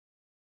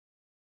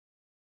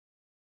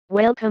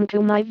Welcome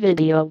to my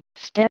video,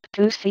 Step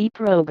 2 C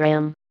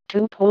Program,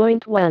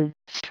 2.1,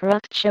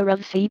 Structure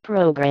of C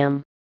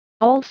Program.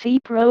 All C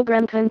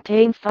program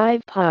contain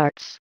 5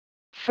 parts.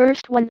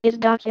 First one is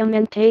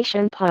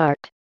documentation part.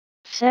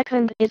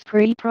 Second is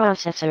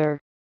preprocessor.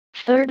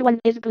 Third one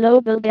is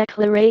global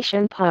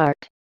declaration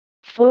part.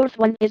 Fourth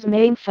one is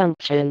main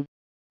function.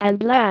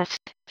 And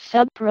last,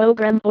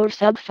 subprogram or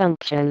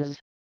subfunctions.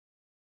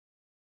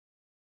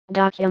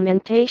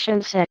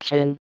 Documentation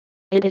section.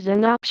 It is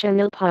an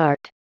optional part.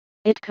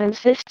 It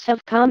consists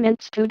of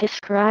comments to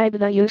describe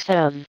the use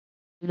of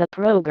the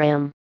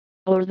program,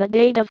 or the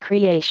date of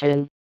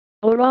creation,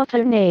 or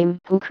author name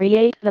who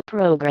create the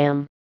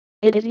program.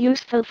 It is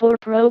useful for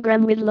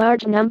program with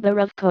large number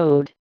of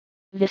code.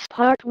 This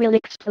part will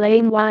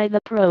explain why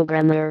the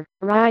programmer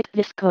write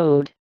this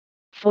code.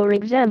 For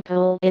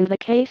example, in the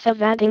case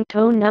of adding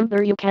tone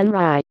number you can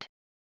write.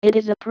 It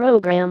is a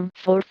program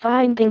for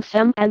finding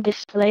sum and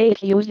display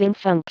it using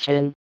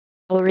function.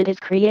 Or it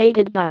is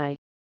created by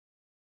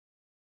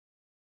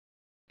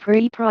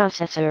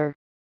preprocessor.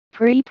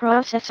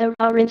 Preprocessor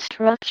are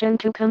instruction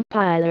to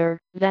compiler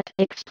that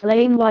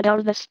explain what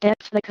are the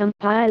steps the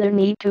compiler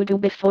need to do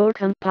before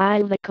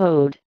compile the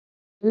code.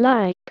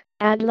 Like,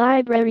 add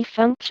library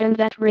function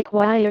that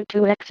require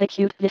to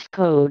execute this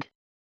code.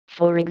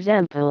 For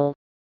example,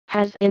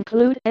 has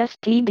include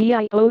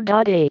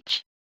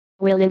stdio.h.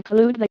 Will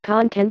include the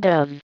content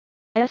of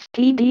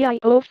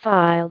stdio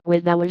file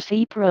with our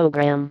C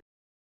program.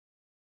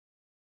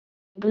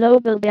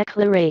 Global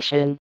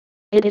declaration.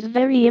 It is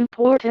very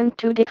important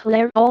to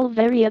declare all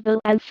variable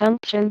and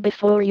function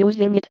before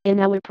using it in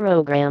our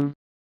program.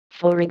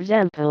 For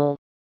example,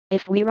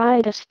 if we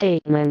write a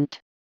statement,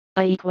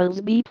 a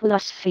equals b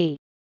plus c,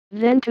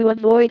 then to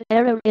avoid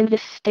error in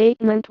this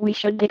statement we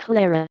should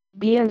declare a,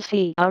 b and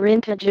c are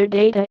integer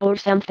data or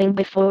something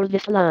before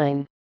this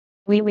line.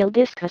 We will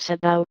discuss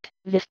about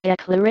this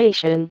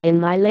declaration in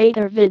my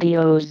later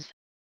videos.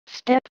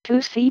 Step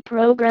 2 C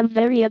program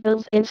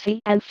variables in C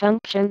and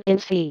function in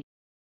C.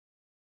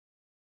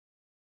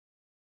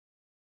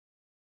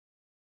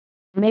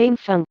 Main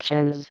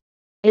functions.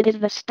 It is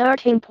the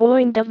starting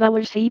point of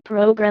our C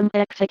program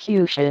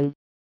execution.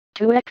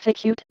 To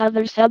execute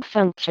other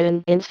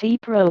subfunction in C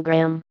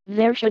program,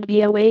 there should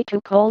be a way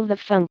to call the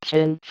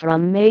function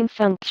from main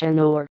function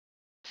or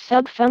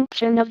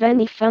subfunction of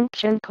any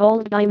function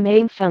called by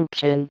main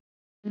function.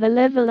 The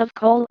level of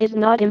call is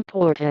not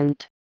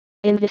important.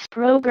 In this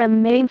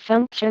program main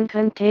function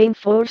contain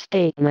 4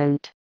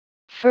 statements.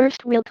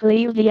 First will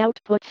clear the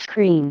output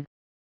screen.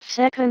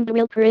 Second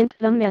will print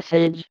the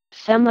message,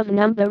 sum of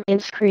number in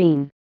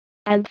screen.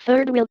 And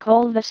third will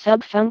call the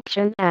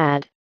subfunction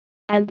add.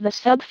 And the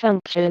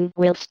subfunction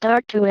will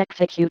start to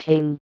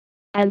executing.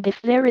 And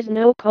if there is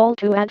no call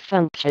to add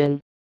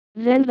function,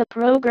 then the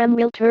program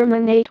will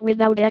terminate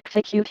without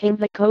executing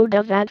the code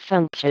of add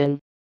function.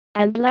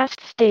 And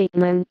last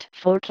statement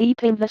for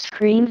keeping the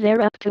screen there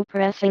up to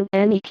pressing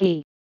any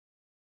key.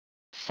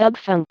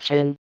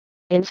 Subfunction.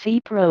 In C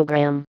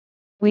program,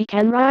 we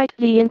can write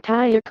the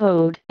entire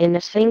code in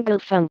a single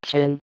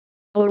function.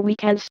 Or we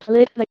can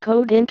split the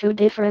code into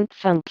different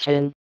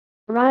functions.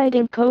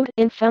 Writing code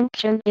in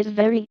function is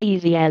very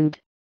easy and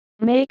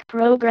make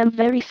program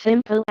very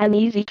simple and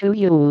easy to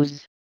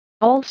use.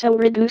 Also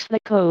reduce the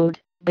code,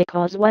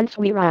 because once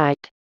we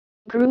write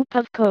group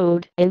of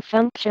code in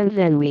function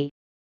then we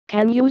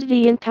can use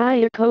the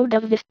entire code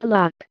of this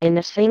block in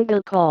a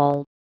single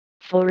call.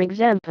 For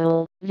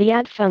example, the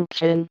add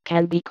function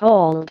can be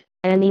called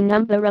any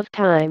number of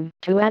time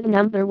to add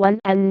number 1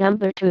 and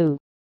number 2.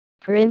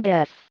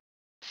 Printf,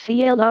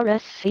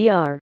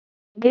 clrscr,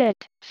 get,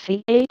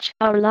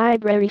 chr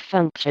library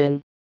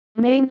function.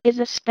 Main is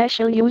a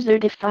special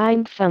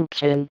user-defined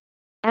function.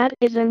 Add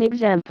is an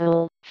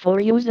example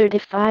for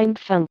user-defined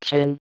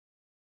function.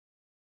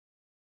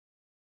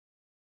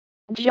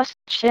 Just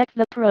check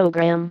the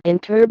program in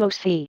Turbo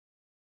C.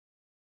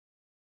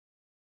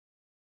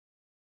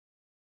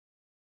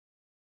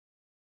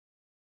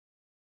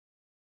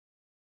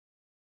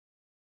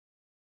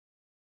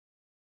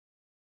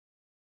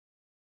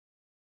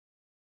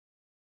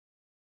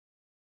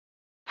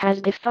 Has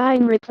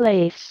define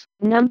replace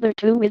number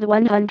 2 with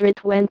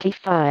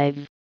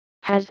 125.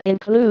 Has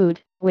include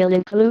will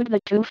include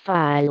the 2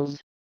 files.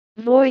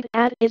 Void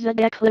add is a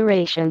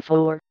declaration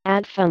for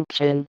add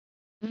function.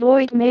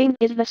 Void main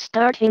is the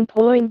starting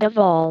point of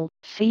all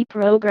C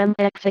program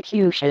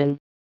execution.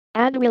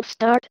 Add will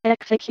start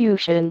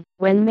execution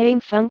when main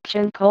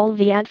function call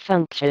the add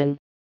function.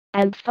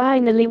 And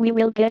finally we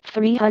will get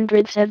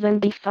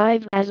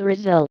 375 as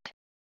result.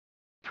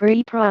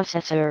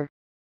 Preprocessor.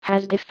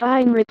 Has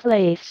define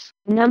replace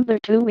number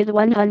 2 with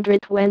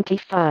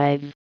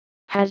 125.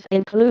 Has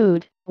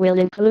include will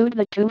include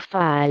the 2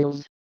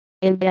 files.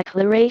 In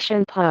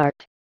declaration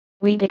part,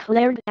 we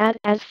declared add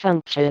as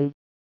function.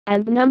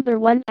 And number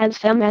 1 and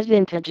sum as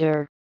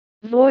integer.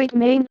 Void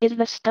main is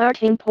the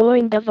starting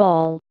point of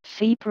all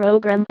C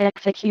program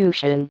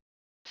execution.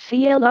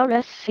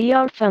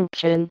 clrscr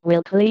function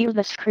will clear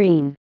the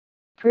screen.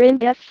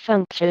 Printf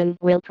function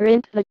will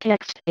print the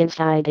text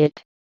inside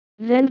it.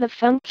 Then the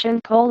function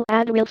call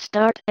add will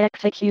start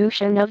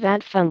execution of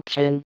add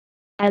function.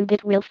 And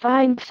it will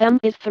find sum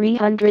is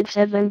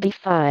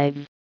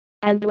 375.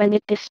 And when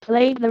it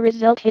displayed the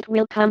result it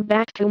will come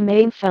back to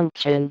main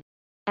function.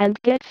 And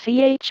get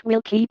ch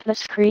will keep the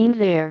screen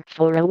there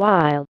for a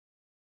while.